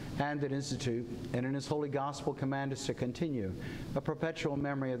 and that institute, and in His holy gospel command us to continue a perpetual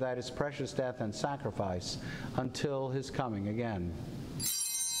memory of that His precious death and sacrifice until His coming again.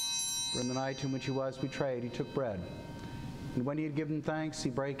 For in the night in which He was betrayed, He took bread, and when He had given thanks, He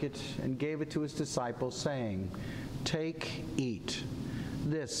brake it and gave it to His disciples, saying, Take, eat.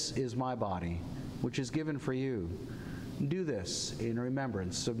 This is my body, which is given for you. Do this in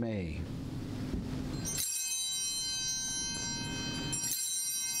remembrance of me.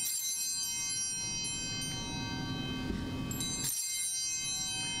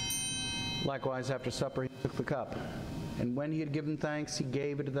 Likewise, after supper, He took the cup, and when He had given thanks, He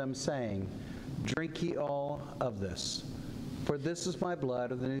gave it to them, saying, Drink ye all of this, for this is my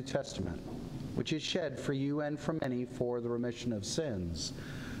blood of the New Testament, which is shed for you and for many for the remission of sins.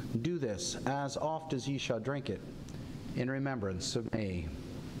 Do this as oft as ye shall drink it, in remembrance of me.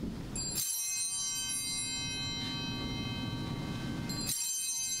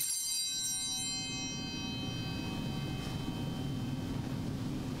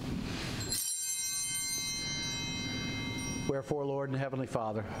 Wherefore, Lord and Heavenly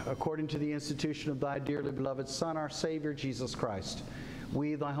Father, according to the institution of Thy dearly beloved Son, our Savior, Jesus Christ,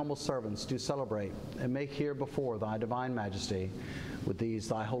 we, thy humble servants, do celebrate and make here before thy divine majesty, with these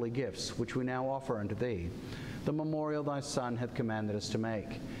thy holy gifts, which we now offer unto thee, the memorial thy Son hath commanded us to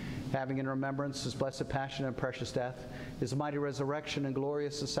make, having in remembrance his blessed passion and precious death, his mighty resurrection and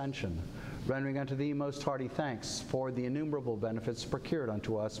glorious ascension, rendering unto thee most hearty thanks for the innumerable benefits procured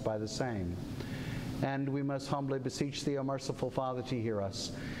unto us by the same. And we most humbly beseech thee, O merciful Father, to hear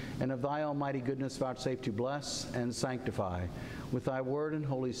us, and of thy almighty goodness vouchsafe to bless and sanctify with thy word and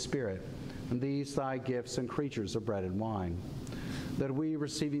Holy Spirit, and these thy gifts and creatures of bread and wine, that we,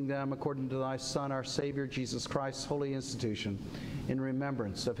 receiving them according to thy Son, our Savior, Jesus Christ's holy institution, in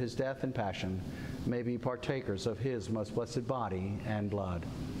remembrance of his death and passion, may be partakers of his most blessed body and blood.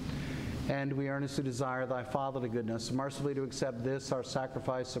 And we earnestly desire thy fatherly goodness mercifully to accept this, our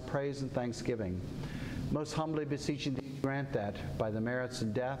sacrifice of praise and thanksgiving, most humbly beseeching thee to grant that, by the merits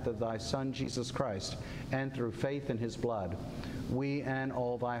and death of thy Son, Jesus Christ, and through faith in his blood, we and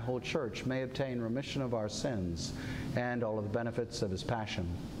all thy whole church may obtain remission of our sins and all of the benefits of his passion.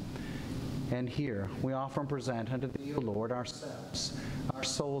 And here we offer and present unto thee, O Lord, ourselves, our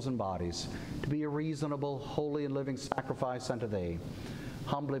souls and bodies, to be a reasonable, holy, and living sacrifice unto thee,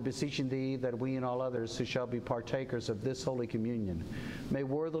 humbly beseeching thee that we and all others who shall be partakers of this holy communion may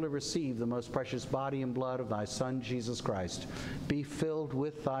worthily receive the most precious body and blood of thy Son, Jesus Christ, be filled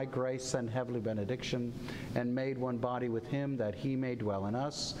with thy grace and heavenly benediction, and made one body with him, that he may dwell in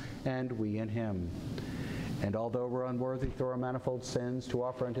us, and we in him. And although we're unworthy through our manifold sins to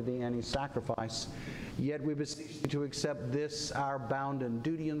offer unto thee any sacrifice, yet we beseech thee to accept this our bounden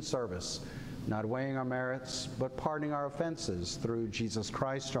duty and service, not weighing our merits, but pardoning our offenses through Jesus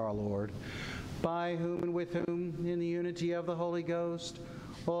Christ our Lord, by whom and with whom, in the unity of the Holy Ghost,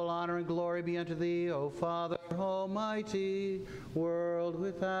 all honor and glory be unto thee, O Father Almighty, world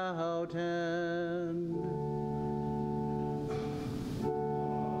without end.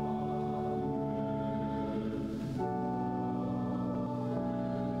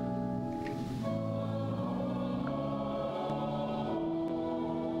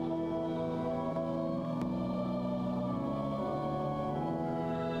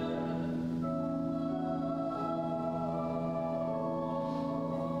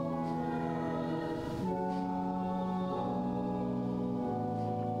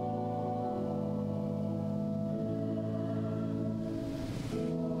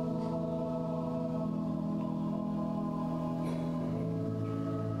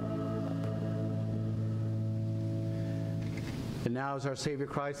 And now, as our Savior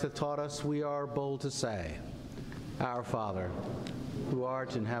Christ hath taught us, we are bold to say, Our Father, who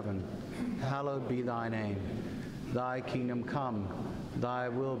art in heaven, hallowed be thy name. Thy kingdom come, thy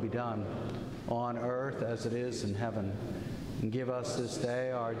will be done, on earth as it is in heaven. And give us this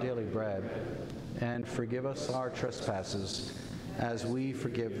day our daily bread, and forgive us our trespasses, as we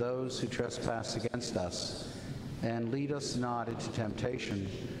forgive those who trespass against us. And lead us not into temptation,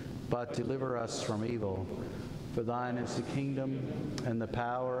 but deliver us from evil. For thine is the kingdom, and the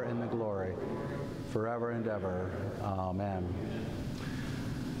power, and the glory, forever and ever. Amen.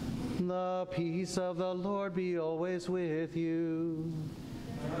 The peace of the Lord be always with you.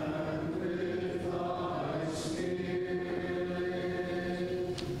 And with thy spirit.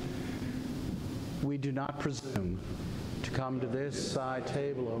 We do not presume to come to this thy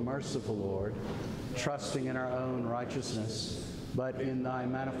table, O merciful Lord, trusting in our own righteousness, but in thy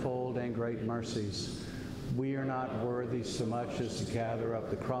manifold and great mercies. We are not worthy so much as to gather up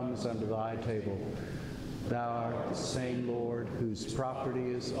the crumbs under thy table. Thou art the same Lord, whose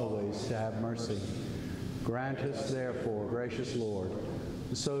property is always to have mercy. Grant us therefore, gracious Lord,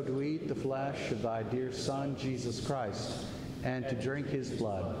 so to eat the flesh of thy dear Son, Jesus Christ, and to drink his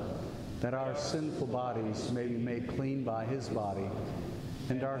blood, that our sinful bodies may be made clean by his body,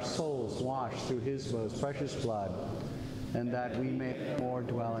 and our souls washed through his most precious blood, and that we may more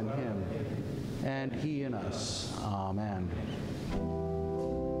dwell in him, and he in us. Amen.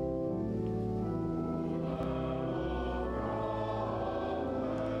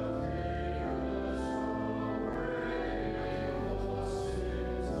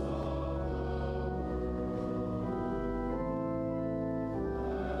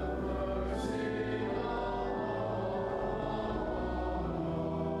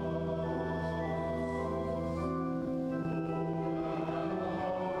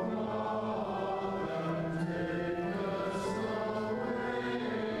 Take us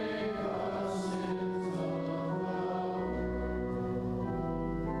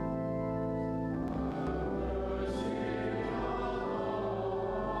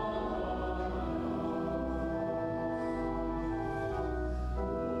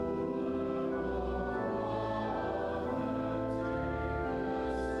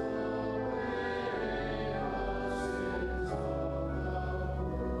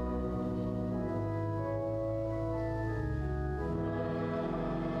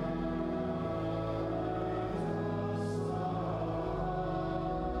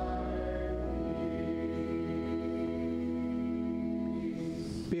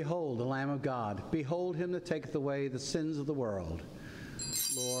Behold the Lamb of God. Behold him that taketh away the sins of the world.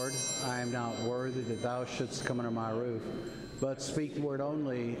 Lord, I am not worthy that thou shouldst come under my roof, but speak the word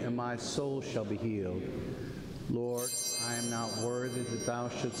only, and my soul shall be healed. Lord, I am not worthy that thou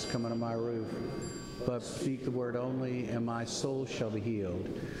shouldst come under my roof, but speak the word only, and my soul shall be healed.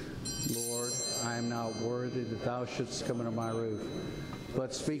 Lord, I am not worthy that thou shouldst come under my roof,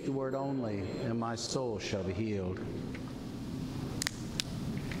 but speak the word only, and my soul shall be healed.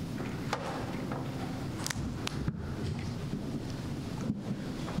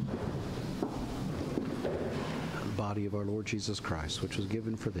 Body of our Lord Jesus Christ, which was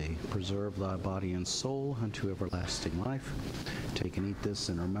given for thee, preserve thy body and soul unto everlasting life. Take and eat this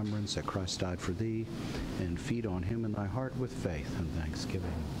in remembrance that Christ died for thee, and feed on him in thy heart with faith and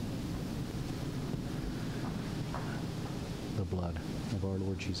thanksgiving. The blood of our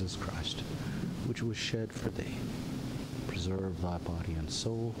Lord Jesus Christ, which was shed for thee, preserve thy body and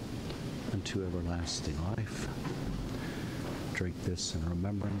soul unto everlasting life. Drink this in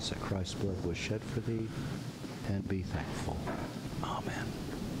remembrance that Christ's blood was shed for thee, and be thankful. Amen.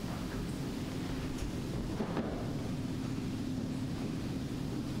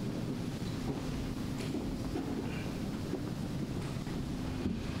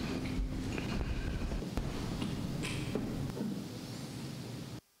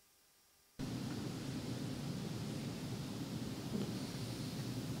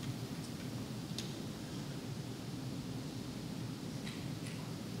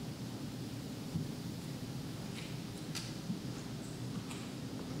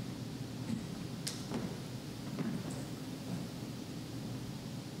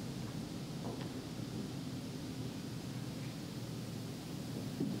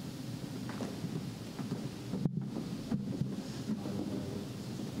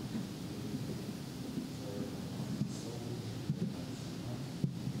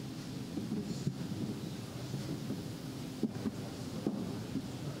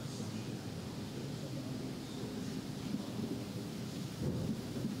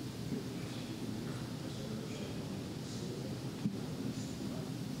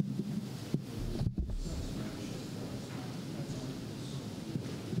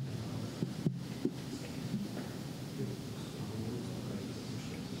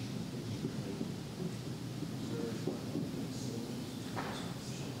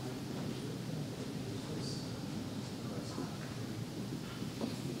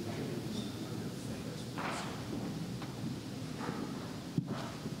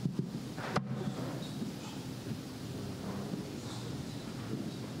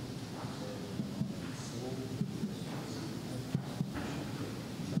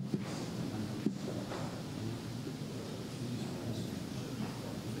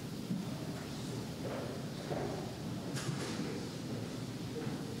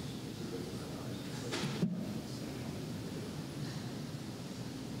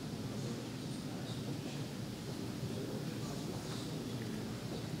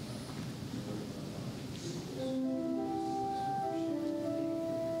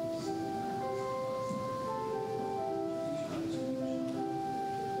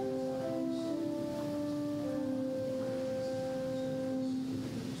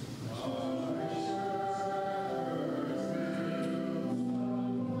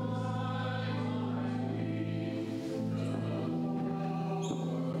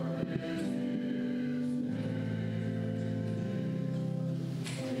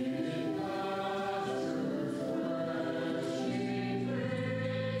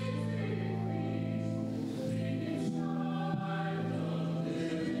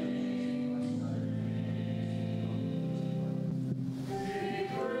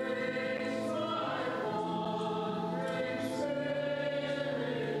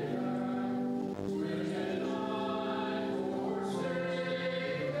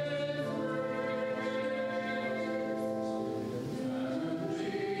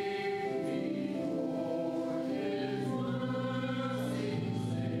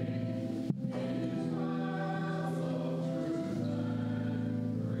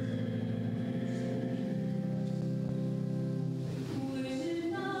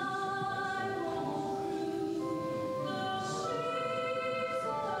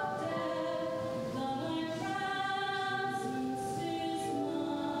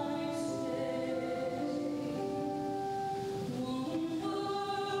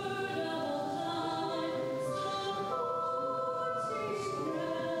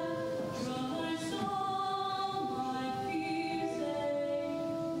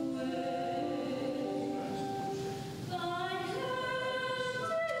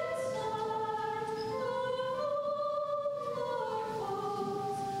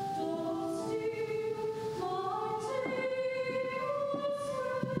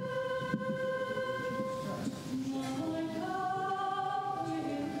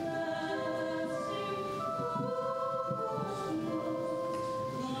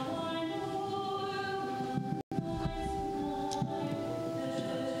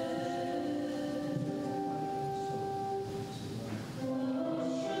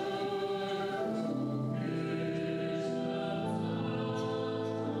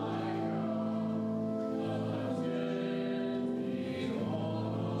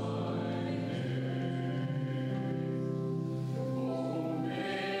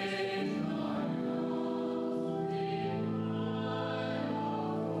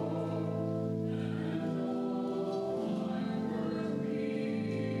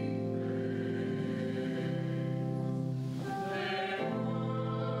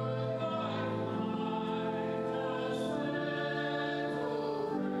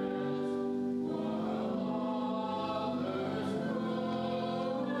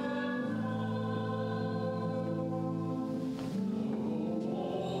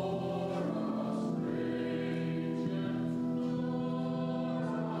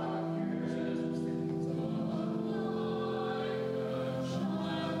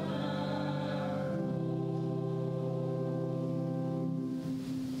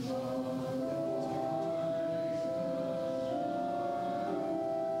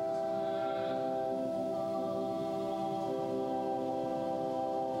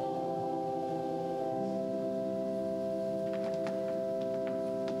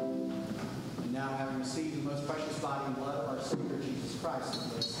 Christ,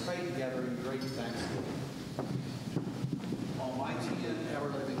 let us pray together in great thanksgiving. Almighty and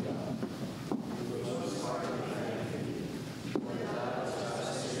ever-living God, who was part of humanity, for the God of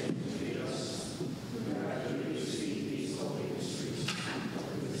us to feed us, who granted you to receive these holy mysteries,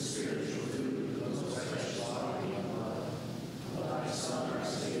 with the spiritual food of those precious body and blood of thy Son, our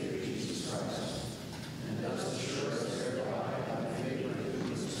Savior, Jesus Christ, and thus assure us thereby thy favor and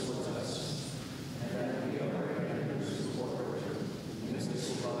goodness towards us, and that we are enemies forward in this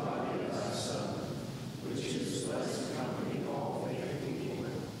mystical body of thy Son, which is blessed company all faithful people,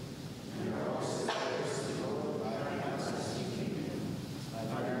 and are also blessed to go by thy everlasting kingdom, by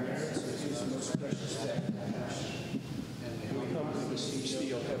thy merits of his most precious death and passion. And we humbly beseech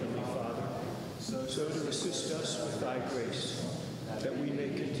thee, O Heavenly Father, so to assist us with thy grace, that we may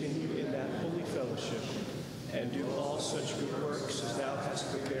continue in that holy fellowship, and do all such good works as thou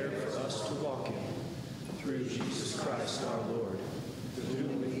hast prepared for us to walk in, through Jesus Christ our Lord, to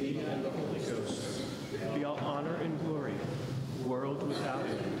whom with thee and the Holy Ghost be all honor and glory, world without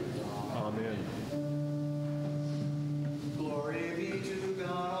end. Amen. Glory be to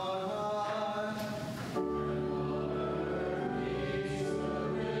God on high.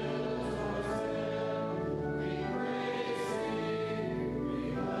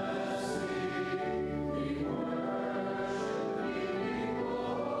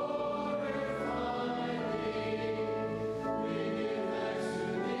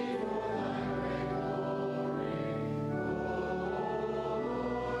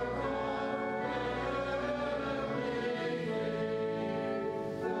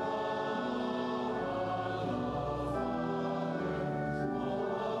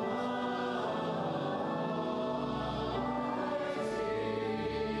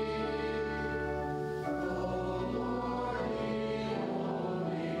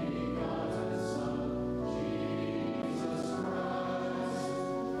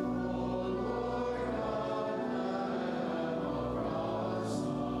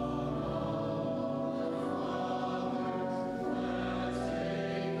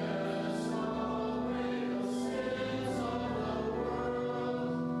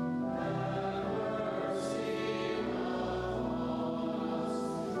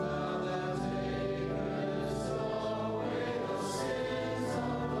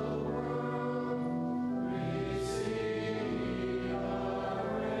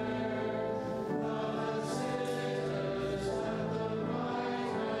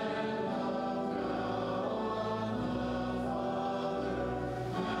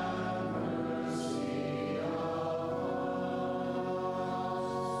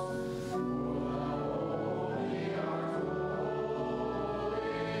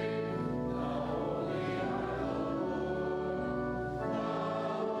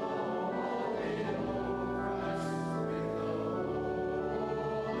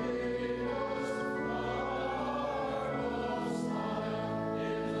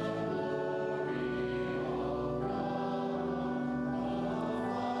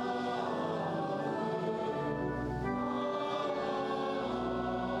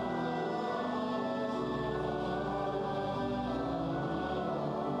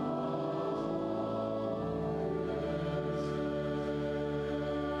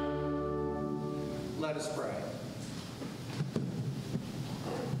 Let us pray.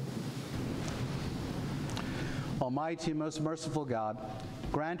 Almighty and most merciful God,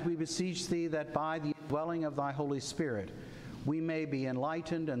 grant, we beseech thee, that by the indwelling of thy Holy Spirit we may be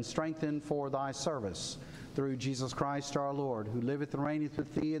enlightened and strengthened for thy service, through Jesus Christ our Lord, who liveth and reigneth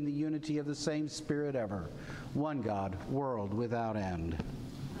with thee in the unity of the same Spirit ever, one God, world without end.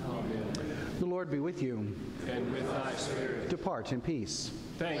 Amen. The Lord be with you. And with thy spirit. Depart in peace.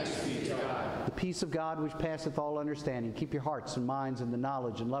 Thanks be to God. The peace of God, which passeth all understanding, keep your hearts and minds in the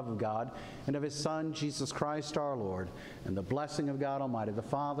knowledge and love of God and of his Son, Jesus Christ our Lord. And the blessing of God Almighty, the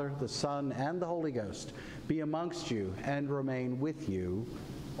Father, the Son, and the Holy Ghost be amongst you and remain with you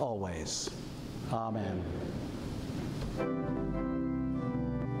always. Amen.